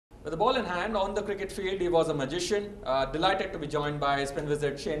With the ball in hand on the cricket field, he was a magician. Delighted to be joined by spin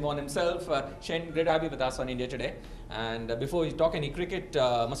wizard Shane Warne himself. Shane, great to have you with us on India Today. And before we talk any cricket,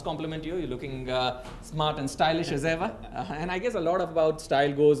 must compliment you. You're looking smart and stylish as ever. And I guess a lot about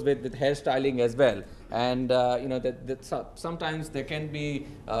style goes with hairstyling as well. And you know that sometimes there can be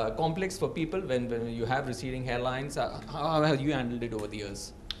complex for people when you have receding hairlines. How have you handled it over the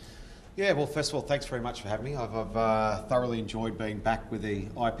years? Yeah, well, first of all, thanks very much for having me. I've thoroughly enjoyed being back with the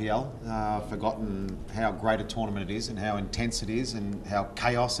IPL. I've forgotten how great a tournament it is and how intense it is and how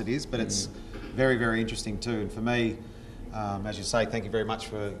chaos it is, but it's very, very interesting too. And for me, as you say, thank you very much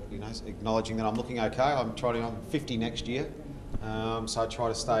for acknowledging that I'm looking okay. I'm 50 next year, so I try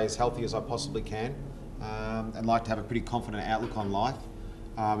to stay as healthy as I possibly can and like to have a pretty confident outlook on life.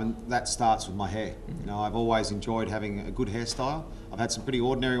 And that starts with my hair. You know, I've always enjoyed having a good hairstyle. I've had some pretty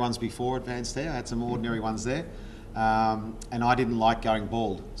ordinary ones before advanced hair. I had some ordinary ones there. And I didn't like going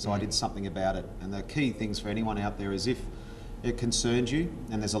bald, so I did something about it. And the key things for anyone out there is if it concerns you,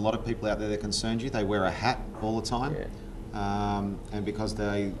 and there's a lot of people out there that concerns you, they wear a hat all the time. Yeah. And because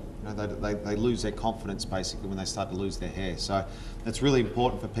they lose their confidence basically when they start to lose their hair. So it's really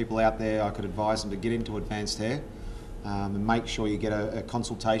important for people out there. I could advise them to get into advanced hair. And make sure you get a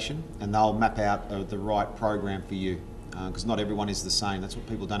consultation and they'll map out the right program for you, because not everyone is the same. That's what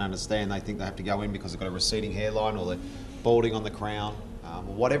people don't understand. They think they have to go in because they've got a receding hairline or they're balding on the crown,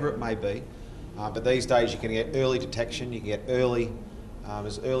 or whatever it may be. But these days you can get early detection, you can get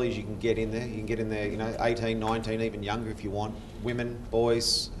as early as you can get in there. You can get in there, 18, 19, even younger if you want. Women,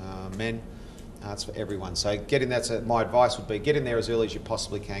 boys, men. It's for everyone. So get in. My advice would be get in there as early as you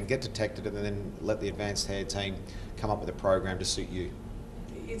possibly can, get detected, and then let the advanced hair team come up with a program to suit you.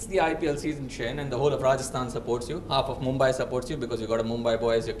 It's the IPL season, Shane, and the whole of Rajasthan supports you. Half of Mumbai supports you because you got a Mumbai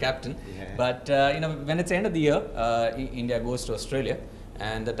boy as your captain. Yeah. But when it's the end of the year, India goes to Australia,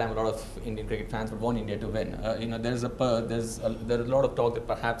 and that time a lot of Indian cricket fans would want India to win. There's a lot of talk that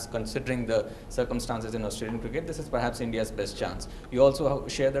perhaps, considering the circumstances in Australian cricket, this is perhaps India's best chance. You also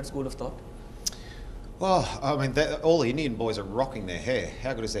share that school of thought? Well, I mean, all the Indian boys are rocking their hair.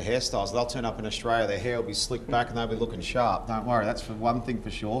 How good is their hairstyles? They'll turn up in Australia, their hair will be slicked back and they'll be looking sharp. Don't worry, that's for one thing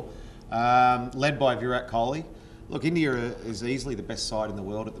for sure. Led by Virat Kohli. Look, India is easily the best side in the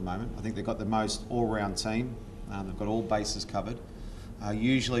world at the moment. I think they've got the most all-round team. They've got all bases covered.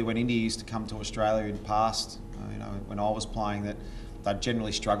 Usually when India used to come to Australia in past, when I was playing, that they'd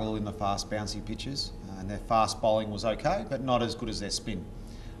generally struggle in the fast bouncy pitches. And their fast bowling was okay, but not as good as their spin.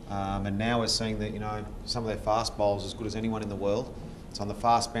 And now we're seeing that some of their fast bowls as good as anyone in the world. So on the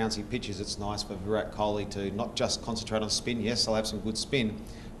fast bouncy pitches, it's nice for Virat Kohli to not just concentrate on spin. Yes, they'll have some good spin.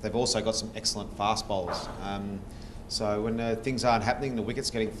 They've also got some excellent fast bowlers. So when things aren't happening, the wicket's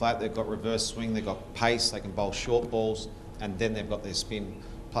getting flat, they've got reverse swing, they've got pace, they can bowl short balls, and then they've got their spin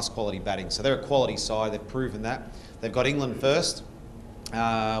plus quality batting. So they're a quality side. They've proven that. They've got England first,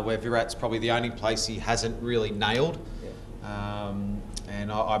 where Virat's probably the only place he hasn't really nailed. And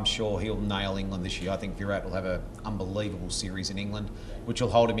I'm sure he'll nail England this year. I think Virat will have an unbelievable series in England, which will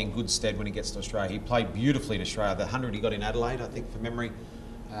hold him in good stead when he gets to Australia. He played beautifully in Australia. The 100 he got in Adelaide, I think, from memory,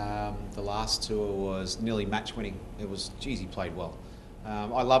 the last tour was nearly match winning. He played well.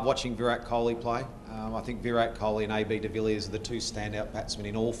 I love watching Virat Kohli play. I think Virat Kohli and AB de Villiers are the two standout batsmen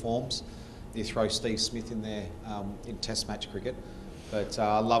in all forms. You throw Steve Smith in there in Test match cricket. But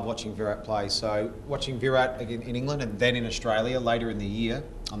I love watching Virat play. So watching Virat again in England and then in Australia later in the year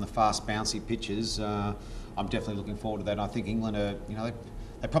on the fast bouncy pitches, I'm definitely looking forward to that. And I think England are,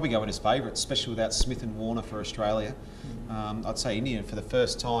 they probably go in as favourites, especially without Smith and Warner for Australia. I'd say India for the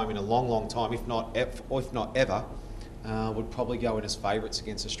first time in a long, long time, if not ever, would probably go in as favourites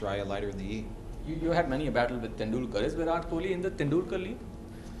against Australia later in the year. You had many a battle with Tendulkar. Is Virat Kohli in the Tendulkar league?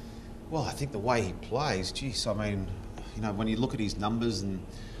 Well, I think the way he plays, geez, I mean, when you look at his numbers, and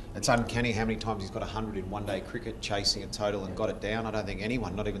it's uncanny how many times he's got 100 in one-day cricket, chasing a total and got it down. I don't think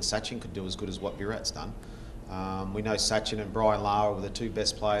anyone, not even Sachin, could do as good as what Virat's done. We know Sachin and Brian Lara were the two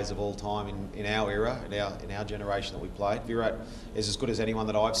best players of all time in our era, in our generation that we played. Virat is as good as anyone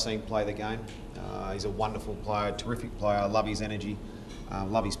that I've seen play the game. He's a wonderful player, terrific player. I love his energy,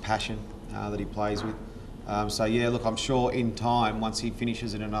 love his passion that he plays with. So yeah, look, I'm sure in time, once he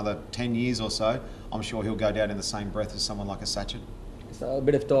finishes in another 10 years or so, I'm sure he'll go down in the same breath as someone like a Sachin. So a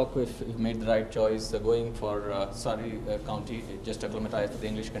bit of talk if you've made the right choice, going for Surrey County, just acclimatized to the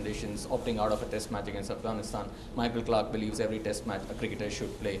English conditions, opting out of a test match against Afghanistan. Michael Clarke believes every test match a cricketer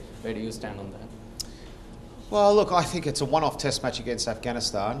should play. Where do you stand on that? Well, look, I think it's a one-off test match against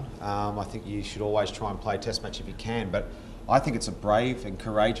Afghanistan. I think you should always try and play a test match if you can, but I think it's a brave and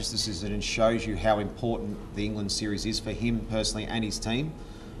courageous decision and shows you how important the England series is for him personally and his team.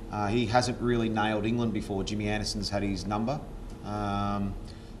 He hasn't really nailed England before. Jimmy Anderson's had his number.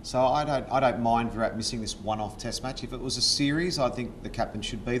 So I don't mind Virat missing this one-off Test match. If it was a series, I think the captain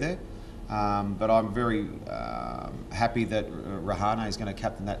should be there. But I'm very happy that Rahane is going to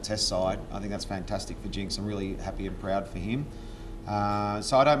captain that Test side. I think that's fantastic for Jinx. I'm really happy and proud for him.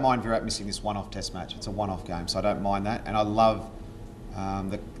 So I don't mind Virat missing this one-off Test match. It's a one-off game, so I don't mind that. And I love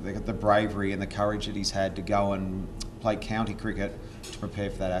the bravery and the courage that he's had to go and play county cricket to prepare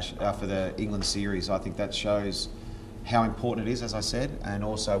for that for the England series. I think that shows how important it is, as I said, and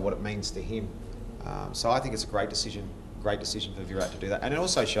also what it means to him. So I think it's a great decision for Virat to do that. And it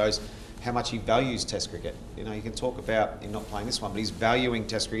also shows how much he values Test cricket. You know, you can talk about him not playing this one, but he's valuing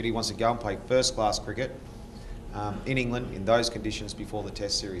Test cricket. He wants to go and play first-class cricket in England in those conditions before the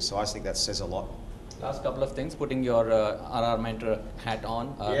Test series. So I think that says a lot. Last couple of things, putting your RR mentor hat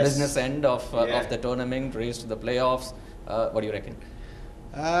on, Yes. business end of the tournament, race to the playoffs. What do you reckon?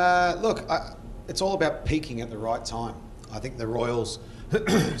 Look, it's all about peaking at the right time. I think the Royals,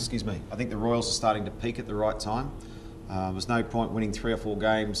 excuse me, I think the Royals are starting to peak at the right time. There's no point winning 3 or 4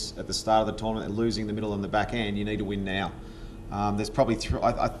 games at the start of the tournament and losing the middle and the back end. You need to win now. There's probably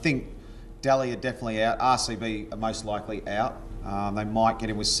I think Delhi are definitely out. RCB are most likely out. They might get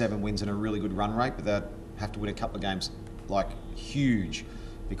in with 7 wins and a really good run rate, but they'd have to win a couple of games like huge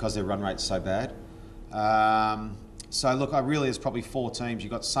because their run rate's so bad. So look, there's probably 4 teams.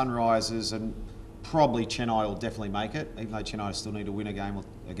 You've got Sunrisers and probably Chennai will definitely make it, even though Chennai still need to win a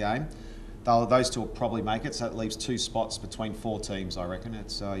game. Those 2 will probably make it, so that leaves 2 spots between 4 teams, I reckon.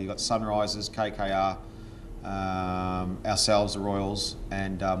 It's you've got Sunrisers, KKR, ourselves, the Royals,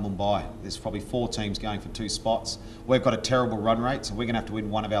 and Mumbai. There's probably 4 teams going for 2 spots. We've got a terrible run rate, so we're going to have to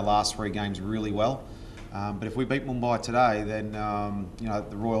win one of our last 3 games really well. But if we beat Mumbai today, then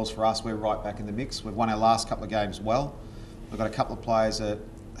the Royals for us, we're right back in the mix. We've won our last couple of games well. We've got a couple of players that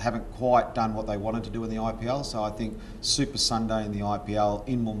haven't quite done what they wanted to do in the IPL, so I think Super Sunday in the IPL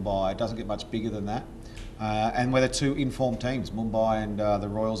in Mumbai, it doesn't get much bigger than that. And we're the 2 informed teams. Mumbai and the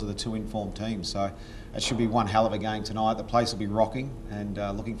Royals are the 2 informed teams, so it should be one hell of a game tonight. The place will be rocking, and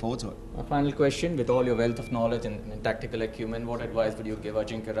looking forward to it. A final question, with all your wealth of knowledge and tactical acumen, what advice would you give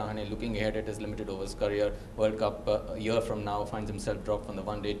Ajinkya Rahane looking ahead at his limited overs career? World Cup a year from now finds himself dropped from the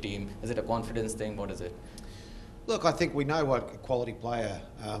one-day team. Is it a confidence thing? What is it? Look, I think we know what a quality player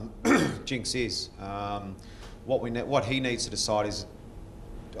Jinx is. What he needs to decide is,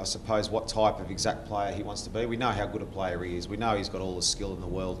 I suppose, what type of exact player he wants to be. We know how good a player he is. We know he's got all the skill in the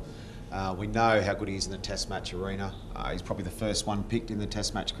world. We know how good he is in the Test match arena. He's probably the first one picked in the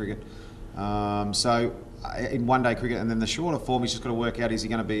Test match cricket. So in one-day cricket, and then the shorter form, he's just got to work out, is he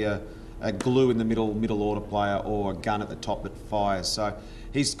going to be a glue in the middle order player or a gun at the top that fires. So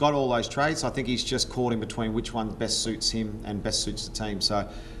he's got all those traits. I think he's just caught in between which one best suits him and best suits the team. So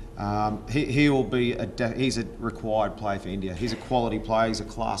he will be he's a required player for India. He's a quality player. He's a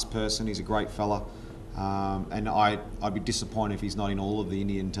class person. He's a great fella. And I'd be disappointed if he's not in all of the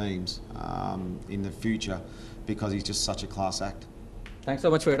Indian teams in the future, because he's just such a class act. Thanks so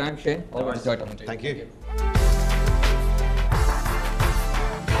much for your time, Shane. Always enjoyed talking to you. Thank you.